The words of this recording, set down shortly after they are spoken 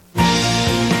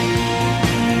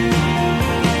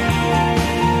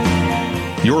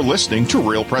You're listening to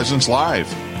Real Presence Live.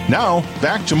 Now,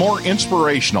 back to more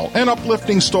inspirational and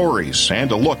uplifting stories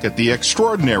and a look at the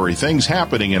extraordinary things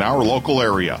happening in our local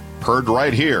area. Heard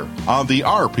right here on the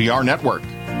RPR Network.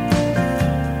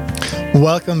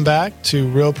 Welcome back to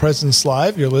Real Presence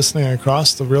Live. You're listening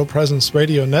across the Real Presence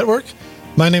Radio Network.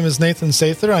 My name is Nathan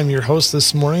Sather. I'm your host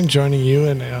this morning, joining you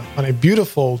on a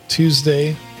beautiful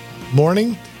Tuesday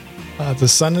morning. The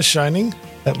sun is shining.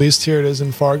 At least here it is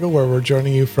in Fargo, where we're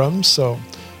joining you from. So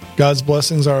God's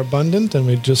blessings are abundant, and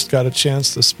we just got a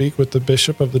chance to speak with the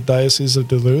Bishop of the Diocese of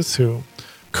Duluth, who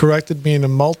corrected me in a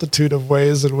multitude of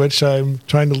ways in which I'm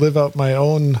trying to live out my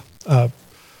own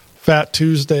Fat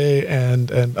Tuesday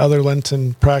and other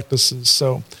Lenten practices.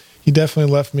 So he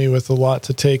definitely left me with a lot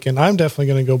to take, and I'm definitely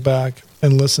going to go back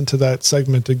and listen to that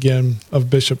segment again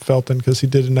of Bishop Felton, because he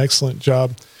did an excellent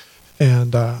job,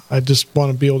 and I just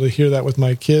want to be able to hear that with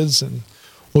my kids, and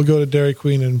we'll go to Dairy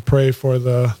Queen and pray for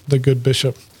the good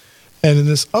bishop. And in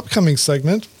this upcoming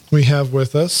segment, we have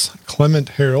with us Clement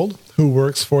Harold, who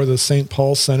works for the St.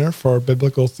 Paul Center for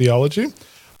Biblical Theology,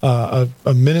 a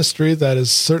ministry that is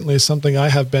certainly something I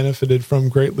have benefited from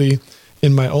greatly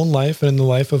in my own life and in the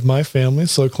life of my family.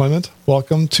 So, Clement,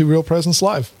 welcome to Real Presence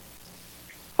Live.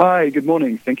 Hi, good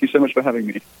morning. Thank you so much for having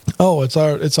me. Oh, it's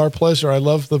our pleasure. I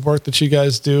love the work that you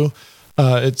guys do.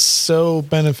 It's so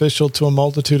beneficial to a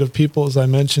multitude of people, as I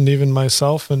mentioned, even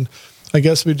myself. And I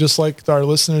guess we'd just like our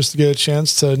listeners to get a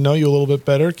chance to know you a little bit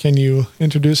better. Can you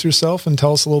introduce yourself and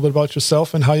tell us a little bit about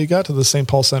yourself and how you got to the St.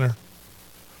 Paul Center?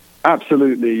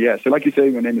 Absolutely, yeah. So like you say,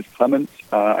 my name is Clement.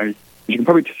 As you can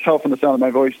probably tell from the sound of my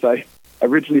voice, I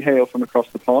originally hail from across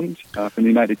the pond, from the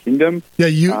United Kingdom. Yeah,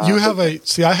 you have I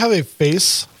have a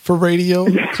face for radio,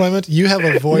 Clement. You have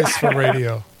a voice for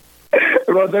radio.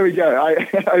 Well, there we go.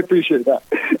 I appreciate that.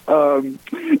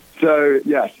 So,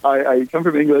 yes, I come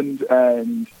from England,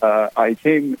 and I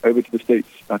came over to the States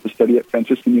to study at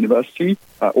Franciscan University,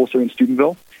 also in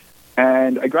Steubenville.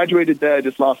 And I graduated there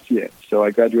just last year. So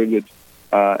I graduated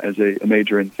as a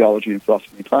major in theology and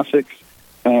philosophy and classics,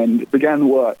 and began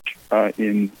work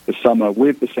in the summer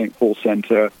with the St. Paul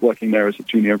Center, working there as a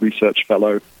junior research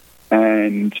fellow.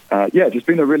 And, just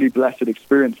been a really blessed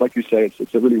experience. Like you say,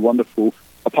 it's a really wonderful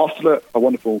apostolate, a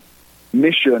wonderful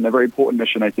mission, a very important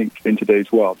mission, I think, in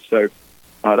today's world. So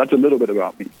that's a little bit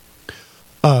about me.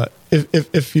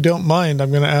 If you don't mind, I'm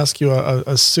going to ask you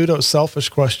a pseudo-selfish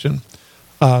question.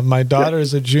 My daughter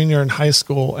is a junior in high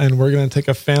school, and we're going to take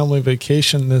a family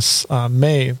vacation this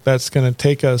May that's going to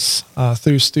take us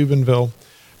through Steubenville.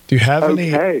 Do you have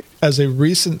any, as a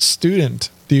recent student,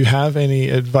 do you have any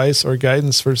advice or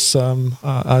guidance for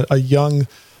a young,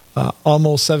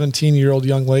 almost 17-year-old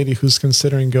young lady who's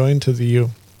considering going to the U?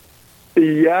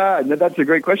 Yeah, that's a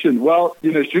great question. Well,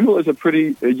 Steubenville is a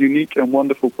pretty unique and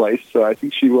wonderful place, so I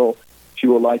think she will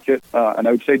like it. And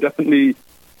I would say definitely,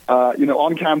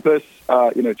 on campus,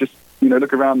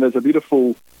 look around. There's a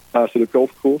beautiful sort of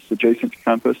golf course adjacent to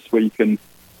campus where you can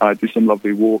do some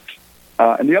lovely walks.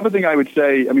 And the other thing I would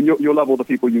say, I mean, you'll love all the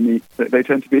people you meet. They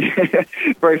tend to be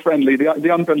very friendly.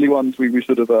 The unfriendly ones, we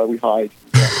hide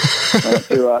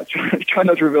to try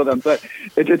not to reveal them. But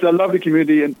it's a lovely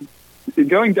community, and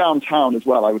going downtown as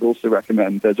well, I would also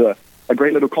recommend. There's a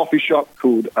great little coffee shop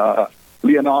called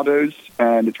Leonardo's,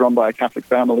 and it's run by a Catholic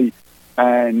family.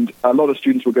 And a lot of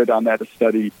students will go down there to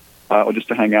study or just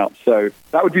to hang out. So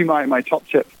that would be my top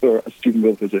tip for a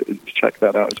Steubenville visit, is to check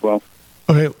that out as well.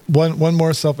 Okay, one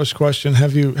more selfish question.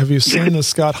 Have you seen the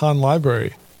Scott Hahn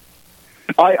Library?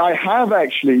 I have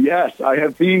actually, yes. I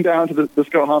have been down to the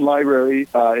Scott Hahn Library.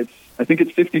 I think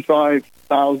it's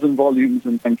 55,000 volumes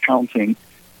and counting.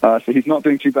 So he's not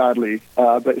doing too badly.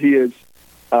 But he is,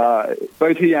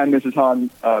 both he and Mrs. Hahn,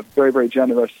 very, very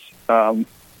generous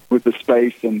with the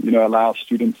space, and, allow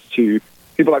students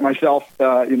people like myself,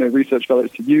 research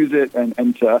fellows to use it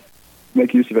and to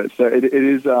make use of it. So it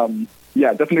is,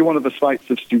 definitely one of the sights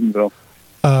of Steubenville.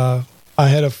 I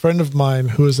had a friend of mine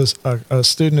who was a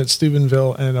student at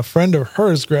Steubenville, and a friend of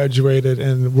hers graduated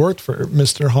and worked for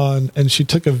Mr. Hahn, and she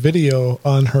took a video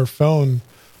on her phone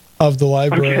of the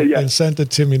library and sent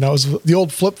it to me. Now, it was the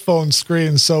old flip phone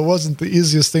screen, so it wasn't the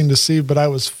easiest thing to see, but I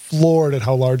was floored at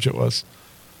how large it was.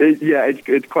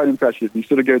 It's quite impressive. You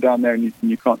sort of go down there and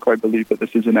you can't quite believe that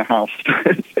this is in a house.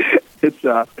 It's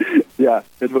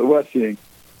worth seeing.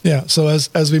 Yeah, so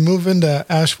as we move into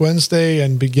Ash Wednesday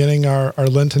and beginning our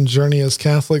Lenten journey as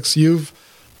Catholics, you've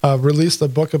released a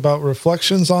book about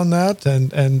reflections on that,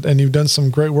 and you've done some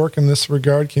great work in this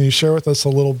regard. Can you share with us a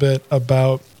little bit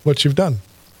about what you've done?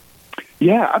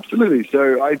 Yeah, absolutely.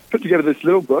 So I put together this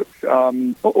little book,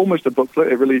 almost a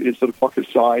booklet. It really is sort of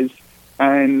pocket-sized,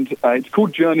 and it's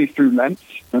called Journey Through Lent.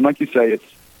 And like you say,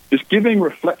 just giving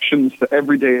reflections for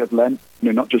every day of Lent,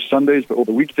 not just Sundays, but all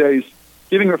the weekdays,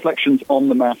 giving reflections on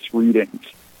the Mass readings.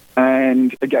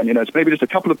 And again, it's maybe just a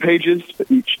couple of pages for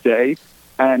each day,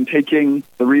 and taking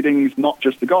the readings, not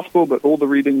just the Gospel, but all the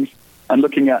readings, and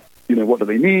looking at, what do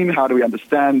they mean? How do we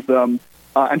understand them?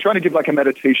 And trying to give like a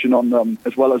meditation on them,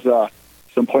 as well as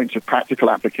some points of practical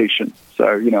application. So,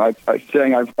 I'm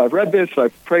saying I've read this,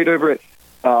 I've prayed over it,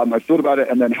 I've thought about it,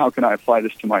 and then how can I apply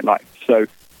this to my life? So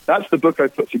that's the book I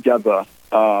put together,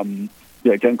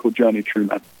 again, called Journey Through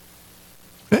Lent.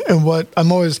 And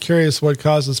I'm always curious what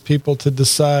causes people to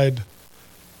decide,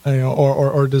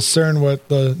 or discern what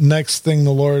the next thing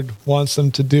the Lord wants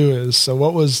them to do is. So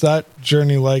what was that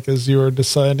journey like as you were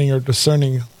deciding or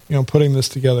discerning, putting this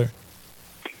together?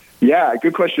 Yeah,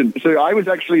 good question. So I was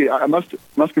actually, I must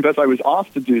confess, I was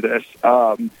asked to do this.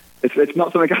 It's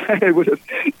not something I would have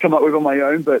come up with on my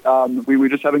own, but we were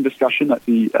just having discussion at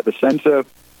the center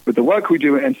with the work we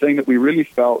do, and saying that we really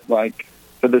felt like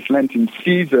for this Lenten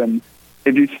season,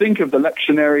 if you think of the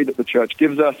lectionary that the church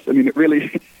gives us, it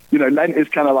really, Lent is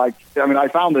kind of like, I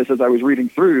found this as I was reading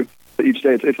through each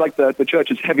day. It's like the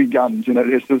church's heavy guns,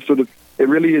 it's the sort of, it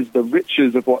really is the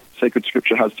riches of what sacred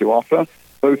scripture has to offer,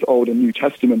 both Old and New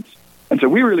Testaments. And so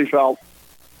we really felt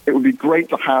it would be great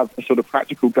to have a sort of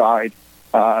practical guide,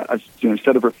 as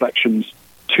set of reflections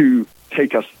to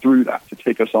take us through that, to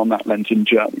take us on that Lenten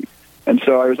journey. And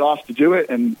so I was asked to do it,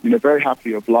 and very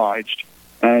happily obliged.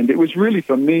 And it was really,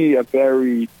 for me, a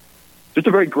very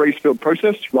grace-filled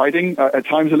process. Writing at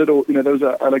times a little,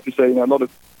 I like to say, a lot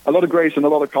of grace and a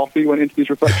lot of coffee went into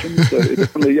these reflections. So it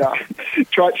definitely,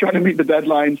 trying to meet the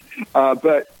deadlines.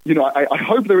 But I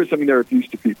hope there is something there of use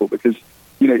to people, because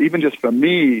even just for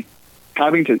me,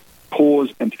 having to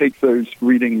pause and take those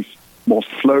readings more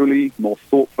slowly, more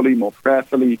thoughtfully, more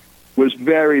prayerfully was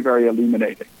very, very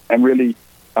illuminating and really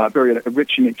very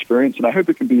enriching experience. And I hope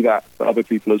it can be that for other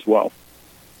people as well.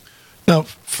 Now,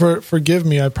 forgive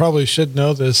me, I probably should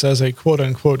know this as a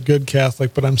quote-unquote good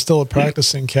Catholic, but I'm still a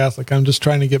practicing Catholic. I'm just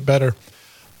trying to get better.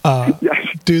 Yes.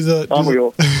 Do the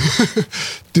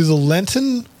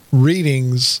Lenten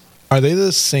readings, are they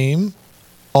the same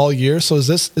all year? So is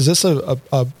this a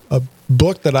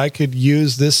book that I could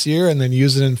use this year and then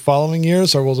use it in following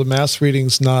years, or will the Mass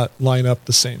readings not line up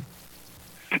the same?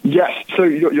 Yes, so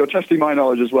you're testing my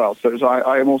knowledge as well. So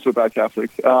I am also a bad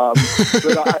Catholic. But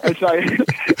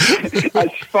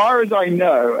as far as I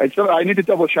know, I need to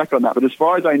double check on that. But as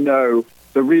far as I know,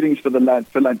 the readings for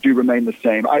Lent do remain the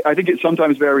same. I think it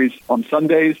sometimes varies on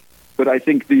Sundays, but I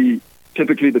think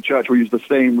typically the church will use the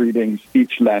same readings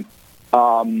each Lent.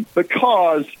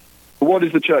 Because what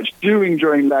is the church doing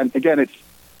during Lent? Again,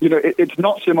 it's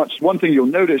not so much. One thing you'll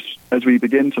notice as we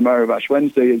begin tomorrow of Ash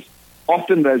Wednesday is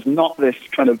often there's not this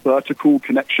kind of vertical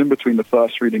connection between the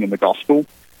first reading and the Gospel.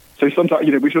 So sometimes,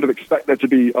 we sort of expect there to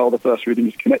be, the first reading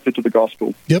is connected to the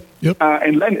Gospel. Yep.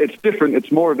 In Lent, it's different.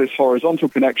 It's more of this horizontal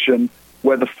connection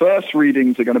where the first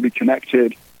readings are going to be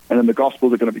connected and then the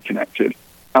Gospels are going to be connected.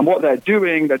 And what they're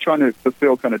doing, they're trying to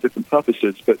fulfill kind of different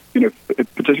purposes. But,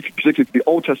 particularly for the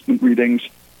Old Testament readings,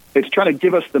 it's trying to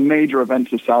give us the major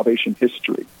events of salvation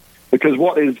history. Because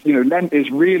what is, Lent is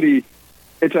really,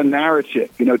 it's a narrative,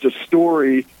 it's a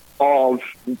story of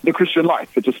the Christian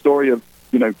life. It's a story of,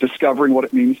 discovering what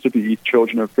it means to be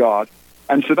children of God.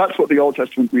 And so that's what the Old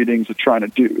Testament readings are trying to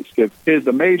do, is here's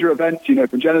the major events,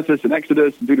 from Genesis and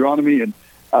Exodus and Deuteronomy and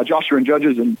Joshua and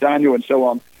Judges and Daniel and so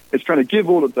on. It's trying to give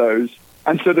all of those.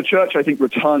 And so the church, I think,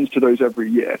 returns to those every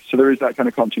year. So there is that kind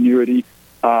of continuity,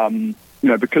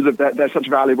 because of that, they're such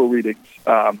valuable readings.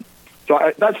 So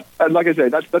that's, like I say,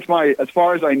 that's my, as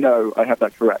far as I know, I have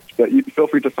that correct. But you feel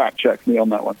free to fact check me on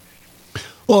that one.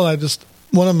 Well,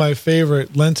 one of my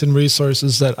favorite Lenten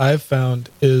resources that I've found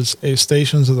is a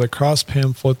Stations of the Cross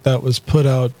pamphlet that was put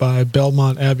out by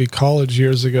Belmont Abbey College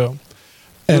years ago.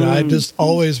 And I just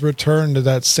always return to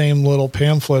that same little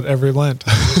pamphlet every Lent.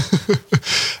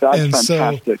 That's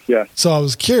fantastic, yeah. So I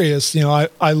was curious,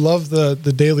 I love the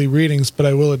daily readings, but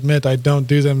I will admit I don't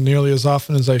do them nearly as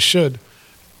often as I should.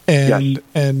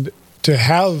 And to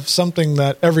have something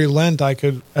that every Lent I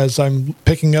could, as I'm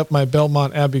picking up my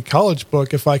Belmont Abbey College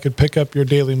book, if I could pick up your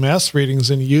daily Mass readings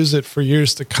and use it for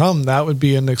years to come, that would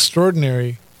be an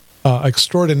extraordinarily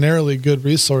good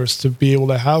resource to be able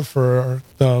to have for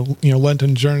the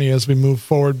Lenten journey as we move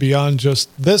forward beyond just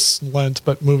this Lent,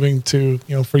 but moving to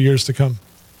for years to come.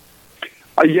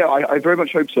 I very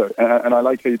much hope so, and I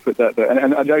like how you put that there.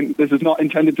 And I don't. This is not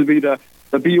intended to be the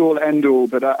be-all, end-all,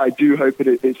 but I do hope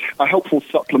it is a helpful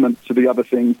supplement to the other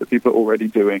things that people are already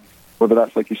doing, whether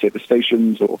that's, like you say, the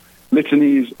stations or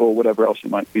litanies or whatever else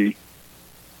it might be.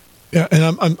 Yeah,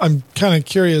 and I'm kind of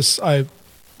curious.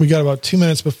 we got about 2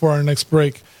 minutes before our next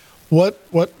break. What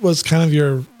was kind of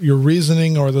your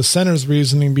reasoning or the center's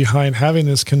reasoning behind having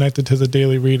this connected to the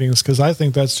daily readings? Because I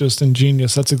think that's just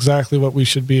ingenious. That's exactly what we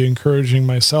should be encouraging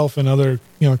myself and other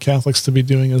Catholics to be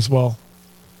doing as well.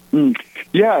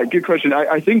 Yeah, good question.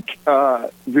 I think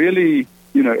really,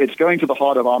 it's going to the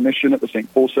heart of our mission at the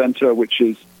St. Paul Center, which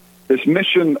is this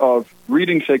mission of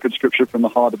reading sacred scripture from the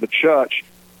heart of the church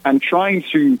and trying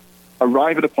to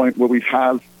arrive at a point where we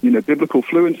have, biblical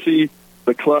fluency,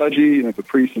 the clergy, for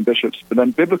priests and bishops, but then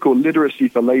biblical literacy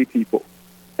for lay people.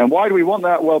 And why do we want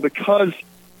that? Well, because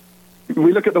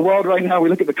we look at the world right now, we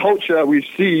look at the culture, we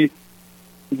see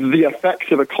the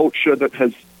effects of a culture that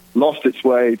has lost its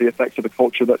way, the effects of a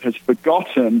culture that has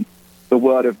forgotten the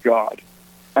Word of God.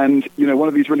 And, one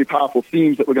of these really powerful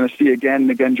themes that we're going to see again and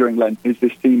again during Lent is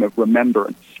this theme of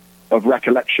remembrance, of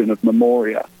recollection, of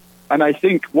memoria. And I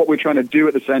think what we're trying to do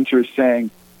at the center is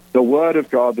saying the Word of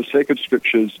God, the sacred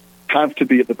scriptures, have to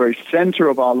be at the very center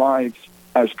of our lives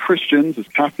as Christians, as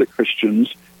Catholic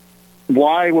Christians.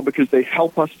 Why? Well, because they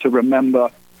help us to remember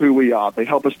who we are. They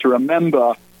help us to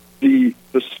remember the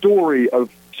story of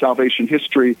salvation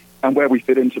history and where we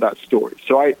fit into that story.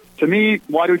 So to me,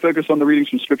 why do we focus on the readings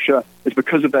from Scripture? Is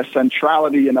because of their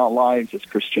centrality in our lives as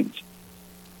Christians.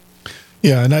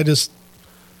 Yeah, and I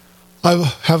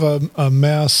have a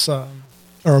mass...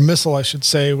 or a missal, I should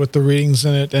say, with the readings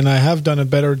in it, and I have done a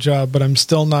better job, but I'm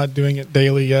still not doing it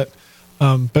daily yet.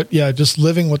 But yeah, just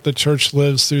living what the church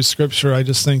lives through Scripture, I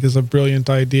just think is a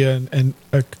brilliant idea, and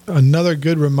another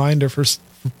good reminder for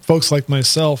folks like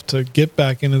myself to get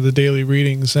back into the daily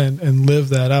readings and live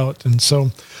that out. And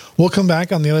so we'll come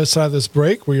back on the other side of this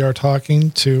break. We are talking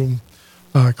to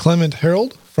Clement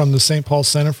Harold from the St. Paul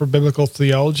Center for Biblical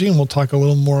Theology, and we'll talk a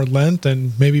little more Lent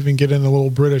and maybe even get in a little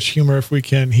British humor if we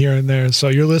can here and there. So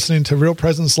you're listening to Real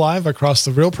Presence Live across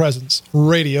the Real Presence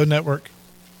Radio Network.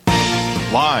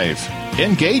 Live,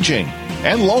 engaging,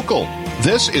 and local.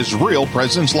 This is Real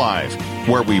Presence Live,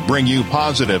 where we bring you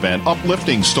positive and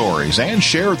uplifting stories and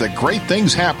share the great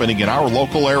things happening in our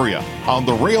local area on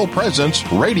the Real Presence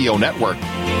Radio Network.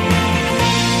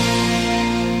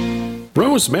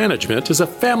 Rose Management is a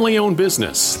family-owned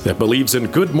business that believes in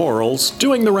good morals,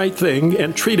 doing the right thing,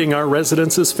 and treating our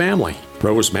residents as family.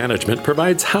 Rose Management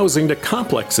provides housing to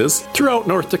complexes throughout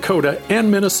North Dakota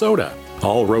and Minnesota.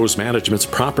 All Rose Management's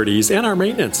properties and our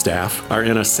maintenance staff are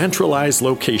in a centralized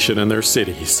location in their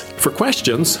cities. For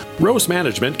questions, Rose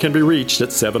Management can be reached at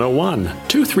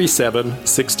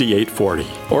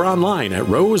 701-237-6840 or online at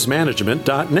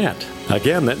rosemanagement.net.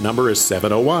 Again, that number is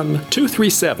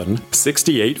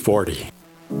 701-237-6840.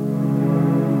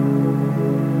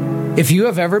 If you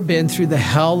have ever been through the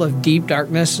hell of deep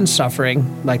darkness and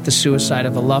suffering, like the suicide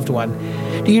of a loved one,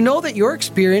 do you know that your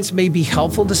experience may be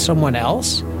helpful to someone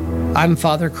else? I'm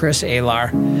Father Chris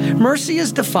Alar. Mercy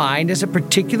is defined as a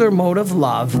particular mode of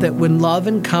love that when love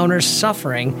encounters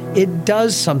suffering, it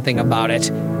does something about it.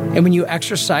 And when you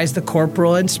exercise the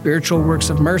corporal and spiritual works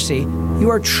of mercy, you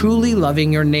are truly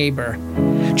loving your neighbor.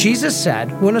 Jesus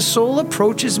said, "When a soul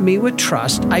approaches me with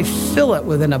trust, I fill it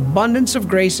with an abundance of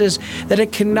graces that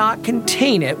it cannot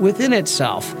contain it within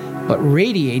itself, but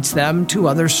radiates them to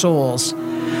other souls."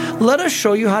 Let us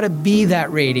show you how to be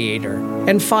that radiator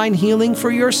and find healing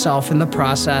for yourself in the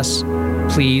process.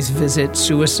 Please visit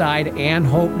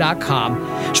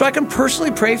suicideandhope.com so I can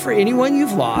personally pray for anyone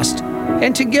you've lost,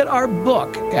 and to get our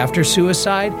book, After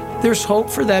Suicide, There's Hope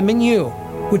for Them in You,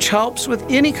 which helps with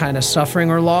any kind of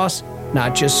suffering or loss,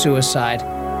 not just suicide.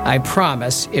 I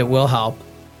promise it will help.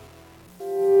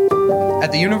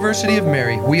 At the University of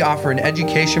Mary, we offer an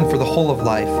education for the whole of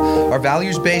life. Our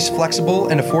values-based, flexible,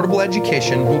 and affordable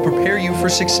education will prepare you for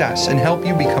success and help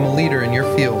you become a leader in your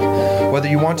field. Whether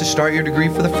you want to start your degree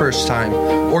for the first time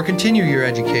or continue your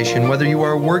education, whether you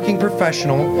are a working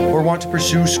professional or want to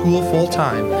pursue school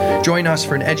full-time, join us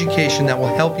for an education that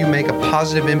will help you make a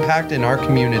positive impact in our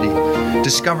community.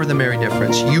 Discover the Mary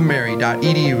difference.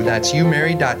 umary.edu. That's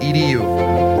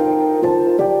umary.edu.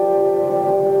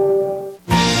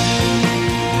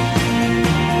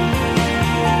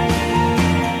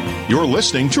 You're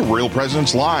listening to Real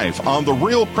Presence Live on the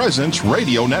Real Presence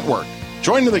Radio Network.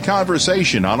 Join in the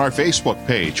conversation on our Facebook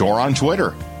page or on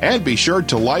Twitter. And be sure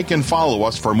to like and follow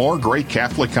us for more great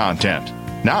Catholic content.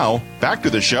 Now, back to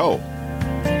the show.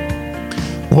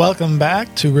 Welcome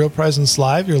back to Real Presence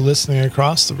Live. You're listening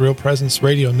across the Real Presence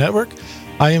Radio Network.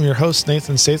 I am your host,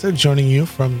 Nathan Sather, joining you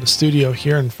from the studio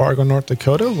here in Fargo, North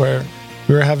Dakota, where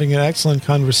we're having an excellent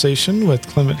conversation with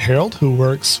Clement Harold, who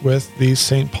works with the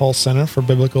St. Paul Center for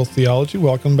Biblical Theology.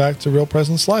 Welcome back to Real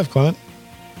Presence Live, Clement.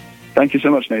 Thank you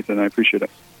so much, Nathan. I appreciate it.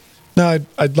 Now,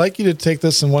 I'd like you to take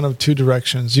this in one of two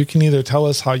directions. You can either tell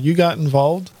us how you got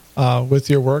involved with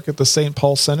your work at the St.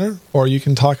 Paul Center, or you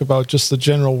can talk about just the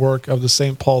general work of the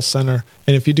St. Paul Center.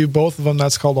 And if you do both of them,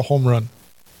 that's called a home run.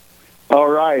 All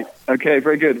right. Okay,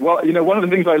 very good. Well, one of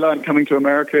the things I learned coming to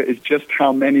America is just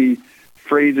how many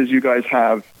phrases you guys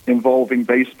have involving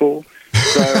baseball.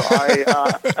 So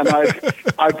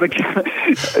I've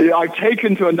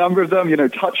taken to a number of them.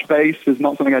 Touch base is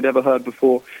not something I'd ever heard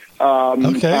before.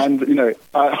 Okay. And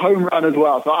home run as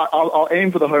well. So I'll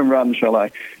aim for the home run, shall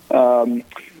I?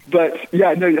 But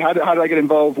yeah, no. How did I get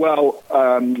involved? Well,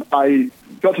 I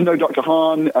got to know Dr.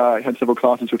 Hahn. I had several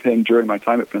classes with him during my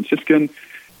time at Franciscan,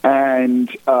 and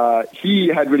he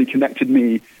had really connected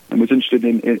me and was interested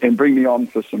in bringing me on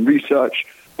for some research.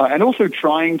 And also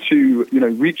trying to,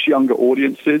 reach younger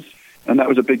audiences, and that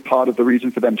was a big part of the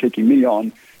reason for them taking me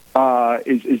on. That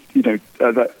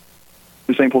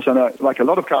the St. Paul Center, like a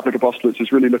lot of Catholic apostolates,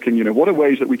 is really looking, what are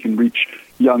ways that we can reach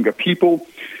younger people.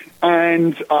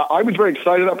 And I was very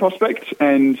excited about Prospect,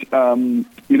 and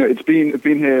it's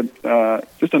been here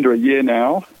just under a year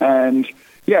now, and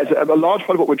yeah, a large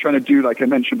part of what we're trying to do, like I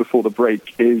mentioned before the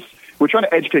break, is we're trying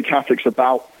to educate Catholics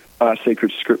about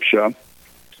sacred Scripture.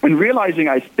 And realizing,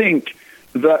 I think,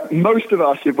 that most of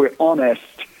us, if we're honest,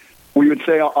 we would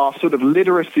say our sort of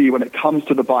literacy when it comes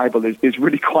to the Bible is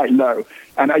really quite low.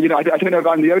 And, I don't know if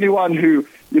I'm the only one who,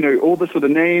 all the sort of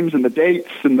names and the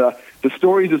dates and the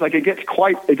stories is like, it gets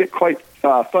quite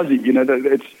fuzzy,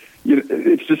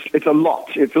 it's a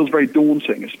lot. It feels very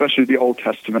daunting, especially the Old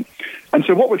Testament. And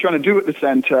so what we're trying to do at the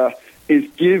center is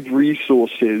give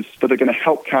resources that are going to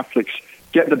help Catholics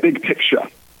get the big picture,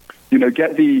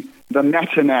 get the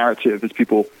meta-narrative, as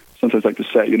people sometimes like to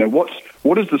say.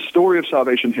 What is the story of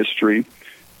salvation history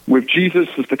with Jesus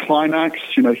as the climax?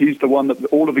 He's the one that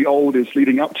all of the old is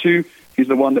leading up to. He's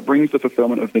the one that brings the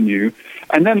fulfillment of the new.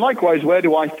 And then likewise, where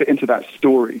do I fit into that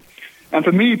story? And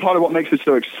for me, part of what makes it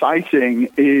so exciting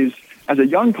is, as a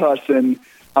young person,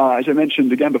 as I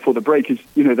mentioned again before the break, is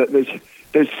that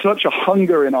there's such a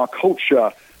hunger in our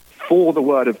culture for the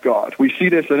Word of God. We see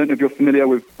this, I don't know if you're familiar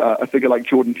with a figure like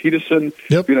Jordan Peterson.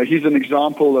 Yep. He's an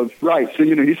example of, so,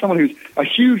 he's someone who's a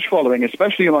huge following,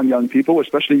 especially among young people,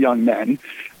 especially young men.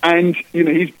 And,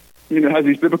 he's, has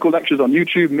these biblical lectures on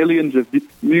YouTube, millions of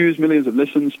views, millions of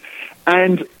listens.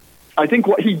 And I think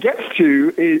what he gets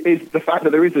to is the fact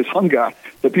that there is this hunger,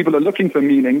 that people are looking for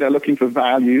meaning, they're looking for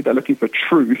value, they're looking for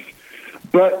truth.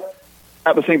 But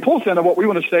at the St. Paul Center, what we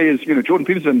want to say is, Jordan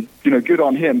Peterson, good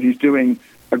on him. He's doing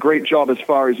a great job as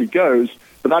far as he goes,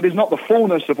 but that is not the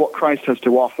fullness of what Christ has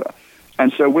to offer.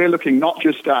 And so we're looking not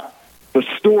just at the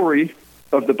story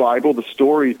of the Bible, the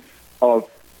story of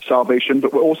salvation,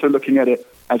 but we're also looking at it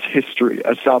as history,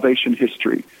 as salvation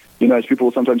history. As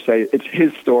people sometimes say, it's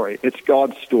his story, it's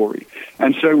God's story.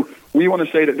 And so we want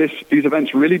to say that these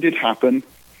events really did happen.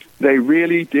 They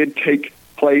really did take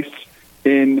place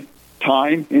in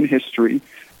time, in history,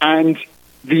 and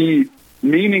the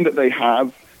meaning that they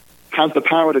have has the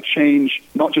power to change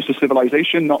not just a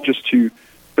civilization, not just to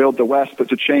build the West, but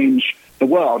to change the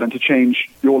world and to change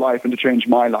your life and to change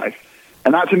my life.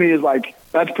 And that to me is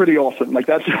that's pretty awesome.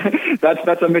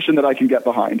 That's a mission that I can get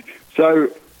behind.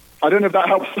 So I don't know if that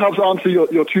helps answer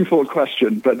your twofold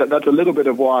question, but that's a little bit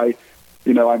of why,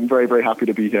 I'm very, very happy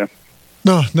to be here.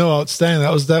 No, outstanding.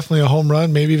 That was definitely a home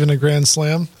run, maybe even a grand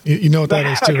slam. You know what that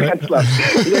is too, right?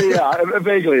 yeah,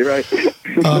 vaguely, right.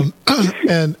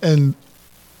 And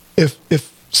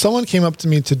if someone came up to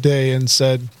me today and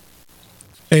said,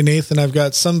 "Hey, Nathan, I've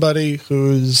got somebody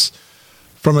who's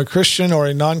from a Christian or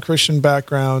a non-Christian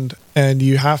background, and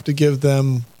you have to give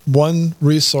them one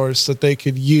resource that they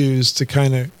could use to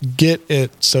kind of get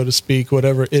it, so to speak,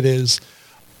 whatever it is,"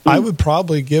 I would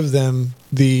probably give them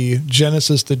the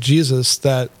Genesis to Jesus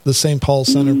that the St. Paul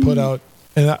Center put out.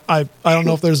 And I don't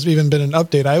know if there's even been an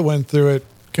update. I went through it,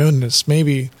 goodness,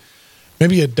 maybe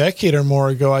a decade or more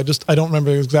ago. I don't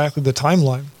remember exactly the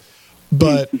timeline.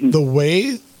 But the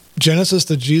way Genesis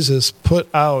to Jesus put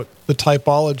out the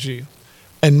typology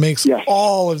and makes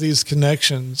all of these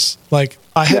connections, like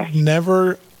I had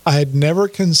never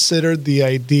considered the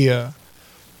idea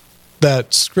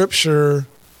that Scripture,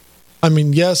 I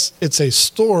mean, yes, it's a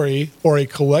story or a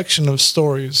collection of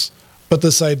stories, but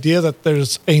this idea that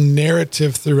there's a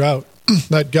narrative throughout,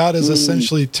 that God is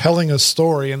essentially telling a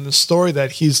story, and the story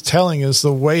that he's telling is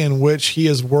the way in which he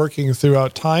is working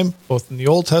throughout time, both in the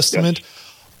Old Testament,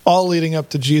 all leading up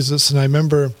to Jesus. And I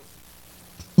remember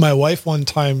my wife one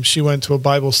time, she went to a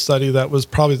Bible study that was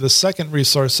probably the second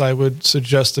resource I would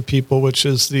suggest to people, which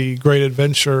is the Great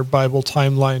Adventure Bible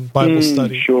Timeline Bible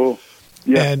Study. Sure.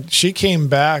 Yeah. And she came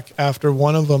back after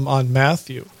one of them on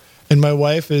Matthew. And my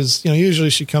wife is, usually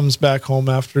she comes back home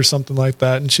after something like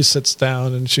that, and she sits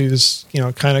down and she's,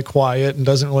 kind of quiet and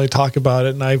doesn't really talk about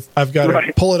it. And I've got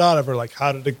to pull it out of her, like,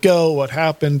 how did it go? What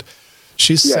happened?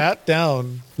 She sat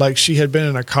down like she had been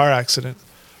in a car accident,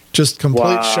 just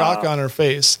complete shock on her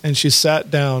face. And she sat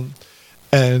down,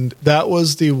 and that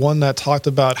was the one that talked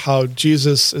about how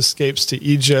Jesus escapes to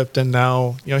Egypt, and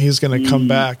now, he's going to come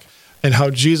back, and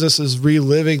how Jesus is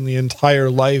reliving the entire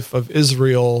life of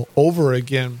Israel over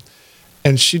again.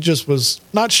 And she just was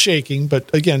not shaking,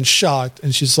 but again, shocked.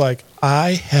 And she's like,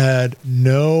 I had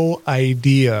no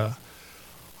idea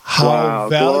how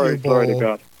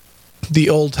valuable the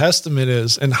Old Testament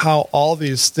is, and how all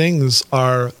these things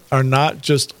are not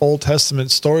just Old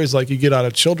Testament stories like you get out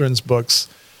of children's books.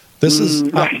 This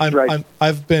is,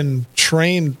 I've been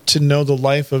trained to know the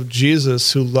life of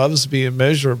Jesus, who loves me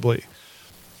immeasurably.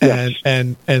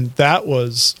 And that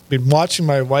was, watching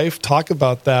my wife talk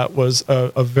about that was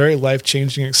a very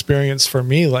life-changing experience for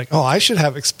me. Like, I should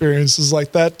have experiences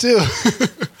like that too.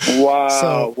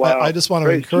 Wow. I just want to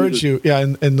encourage you,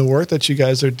 in the work that you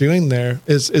guys are doing there.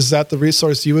 Is that the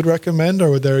resource you would recommend,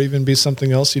 or would there even be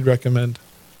something else you'd recommend?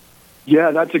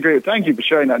 Yeah, that's a great, thank you for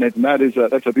sharing that, Nathan.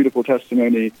 That's a beautiful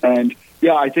testimony. And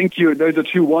I think those are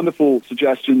two wonderful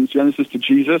suggestions. Genesis to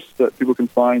Jesus, that people can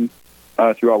find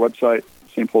through our website,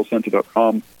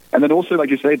 stpaulcenter.com. And then also, like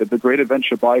you say, the Great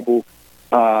Adventure Bible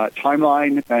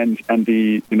timeline and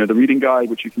the the reading guide,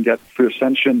 which you can get through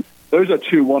Ascension. Those are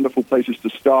two wonderful places to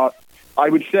start. I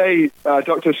would say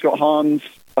Dr. Scott Hahn's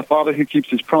A Father Who Keeps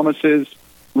His Promises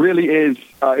really is,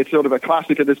 it's sort of a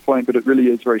classic at this point, but it really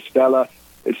is very stellar.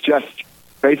 It's just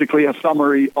basically a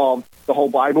summary of the whole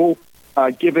Bible,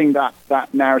 giving that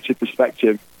narrative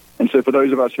perspective. And so for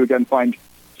those of us who, again, find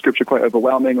Scripture quite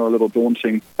overwhelming or a little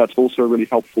daunting, that's also a really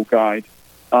helpful guide.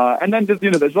 And then, there's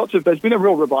been a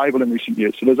real revival in recent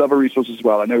years, so there's other resources as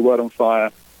well. I know Word on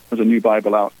Fire has a new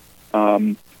Bible out.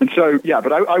 And so,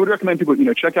 but I would recommend people,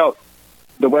 check out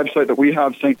the website that we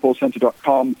have,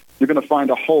 stpaulcenter.com. You're going to find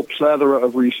a whole plethora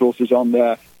of resources on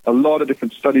there, a lot of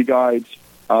different study guides,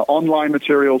 online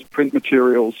materials, print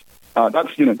materials.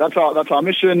 That's our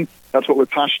mission. That's what we're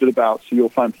passionate about. So you'll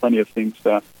find plenty of things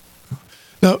there.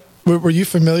 Now, were you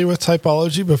familiar with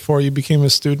typology before you became a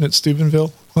student at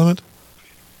Steubenville, Clement?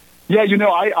 Yeah,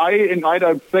 I had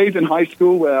a phase in high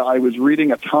school where I was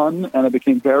reading a ton, and I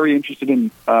became very interested in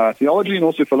theology and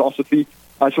also philosophy.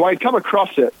 So I'd come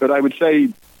across it, but I would say,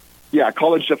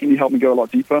 college definitely helped me go a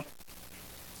lot deeper.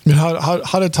 I mean,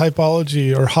 how did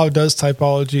typology, or how does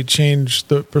typology change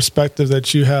the perspective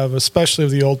that you have, especially of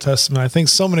the Old Testament? I think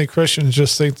so many Christians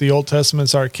just think the Old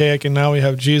Testament's archaic, and now we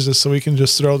have Jesus, so we can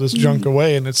just throw this junk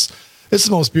away, and it's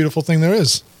the most beautiful thing there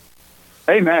is.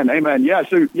 Amen. Yeah.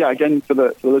 So again, for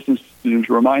the listeners, just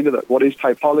a reminder that what is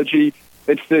typology?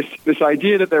 It's this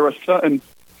idea that there are certain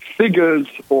figures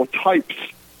or types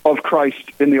of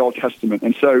Christ in the Old Testament,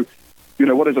 and so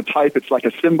what is a type? It's like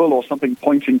a symbol or something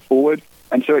pointing forward.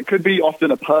 And so it could be often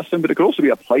a person, but it could also be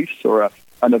a place or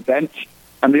an event.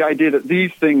 And the idea that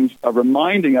these things are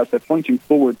reminding us, they're pointing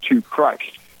forward to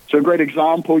Christ. So a great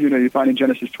example, you find in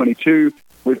Genesis 22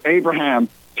 with Abraham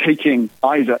taking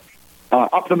Isaac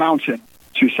up the mountain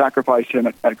to sacrifice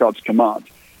him at God's command.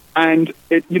 And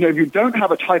if you don't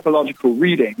have a typological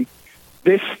reading,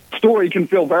 this story can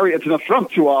feel it's an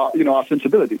affront to our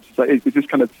sensibilities. So it's this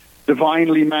kind of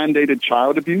divinely mandated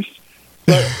child abuse.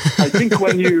 But I think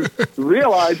when you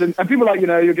realize, and people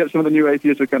you get some of the new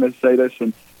atheists who kind of say this,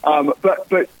 and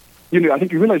but I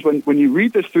think you realize when you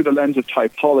read this through the lens of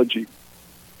typology,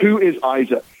 who is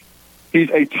Isaac? He's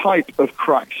a type of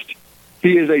Christ.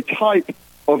 He is a type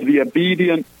of the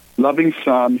obedient, loving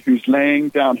son who's laying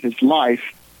down his life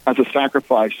as a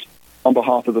sacrifice on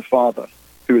behalf of the Father,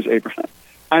 who is Abraham.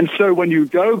 And so when you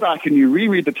go back and you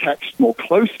reread the text more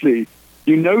closely,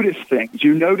 you notice things.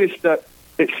 You notice that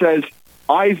it says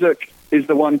Isaac is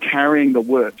the one carrying the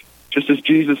wood, just as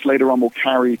Jesus later on will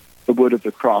carry the wood of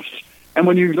the cross. And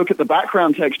when you look at the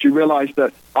background text, you realize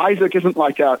that Isaac isn't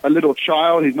like a little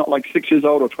child. He's not like 6 years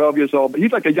old or 12 years old, but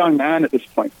he's like a young man at this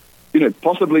point,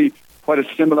 possibly quite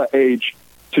a similar age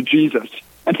to Jesus.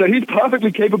 And so he's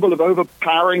perfectly capable of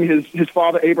overpowering his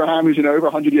father Abraham, who's over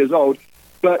 100 years old.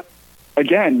 But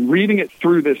again, reading it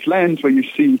through this lens where you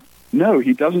see, no,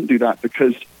 he doesn't do that,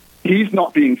 because he's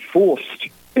not being forced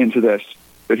into this,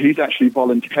 but he's actually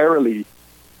voluntarily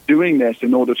doing this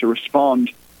in order to respond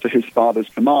to his Father's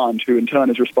command, who in turn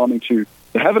is responding to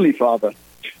the Heavenly Father.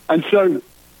 And so,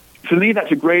 for me,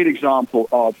 that's a great example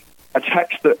of a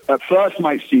text that at first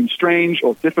might seem strange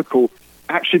or difficult,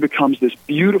 actually becomes this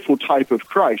beautiful type of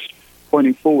Christ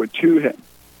pointing forward to him.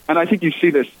 And I think you see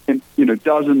this in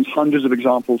dozens, hundreds of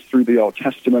examples through the Old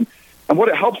Testament. And what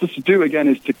it helps us to do, again,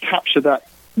 is to capture that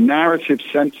narrative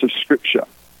sense of Scripture,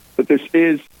 that this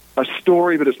is a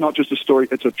story, but it's not just a story,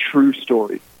 it's a true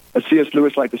story. As C.S.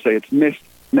 Lewis liked to say, it's myth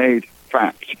made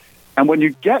fact. And when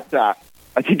you get that,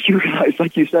 I think you realize,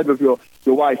 like you said with your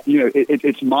wife,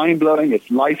 it's mind-blowing,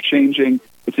 it's life-changing,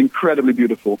 it's incredibly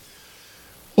beautiful.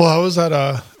 Well, I was at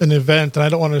an event, and I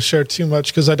don't want to share too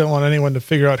much because I don't want anyone to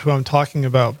figure out who I'm talking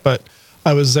about, but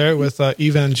I was there with an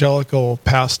evangelical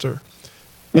pastor.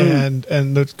 And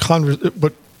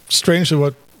strangely,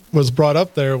 what was brought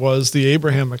up there was the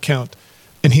Abraham account.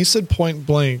 And he said point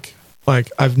blank, like,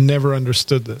 I've never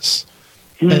understood this.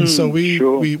 And so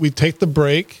we take the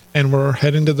break and we're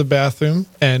heading to the bathroom,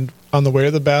 and on the way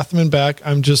to the bathroom and back,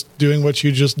 I'm just doing what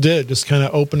you just did, just kind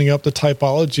of opening up the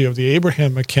typology of the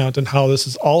Abraham account and how this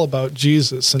is all about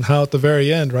Jesus, and how at the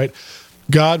very end, right,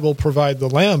 God will provide the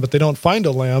lamb, but they don't find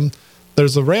a lamb.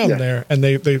 There's a ram there, and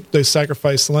they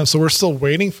sacrifice the lamb. So we're still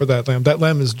waiting for that lamb. That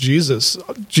lamb is Jesus.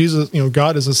 Jesus,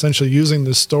 God is essentially using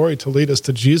this story to lead us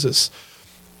to Jesus.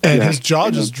 And his jaw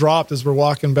just dropped as we're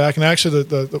walking back. And actually,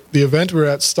 the event we were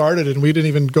at started, and we didn't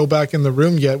even go back in the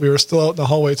room yet. We were still out in the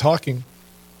hallway talking.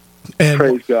 And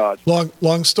praise God.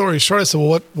 Long story short, I said,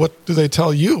 well, what do they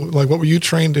tell you? Like, what were you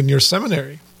trained in your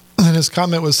seminary? And his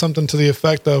comment was something to the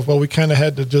effect of, well, we kind of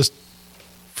had to just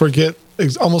forget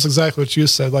almost exactly what you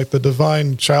said, like the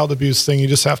divine child abuse thing. You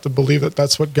just have to believe that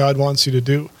that's what God wants you to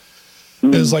do.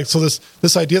 It's like, so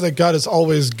this idea that God is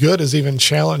always good is even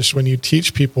challenged when you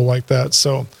teach people like that.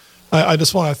 So I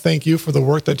just want to thank you for the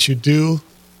work that you do.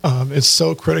 It's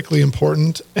so critically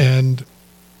important. And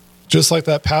just like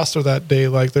that pastor that day,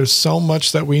 like, there's so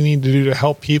much that we need to do to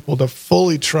help people to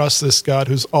fully trust this God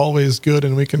who's always good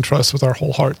and we can trust with our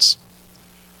whole hearts.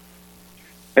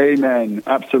 Amen.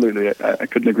 Absolutely. I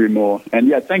couldn't agree more.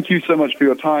 And thank you so much for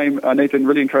your time. Nathan,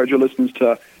 really encourage your listeners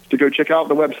to go check out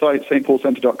the website,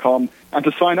 stpaulcenter.com, and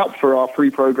to sign up for our free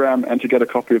program and to get a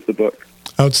copy of the book.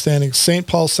 Outstanding.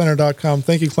 stpaulcenter.com.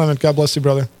 Thank you, Clement. God bless you,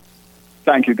 brother.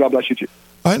 Thank you. God bless you too.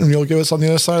 All right, and you'll give us on the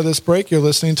other side of this break. You're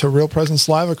listening to Real Presence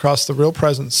Live across the Real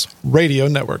Presence Radio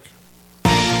Network.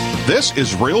 This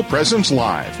is Real Presence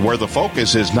Live, where the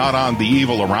focus is not on the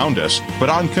evil around us, but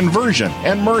on conversion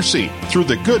and mercy through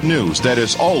the good news that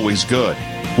is always good.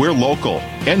 We're local,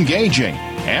 engaging,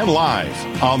 and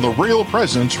live on the Real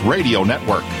Presence Radio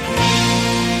Network.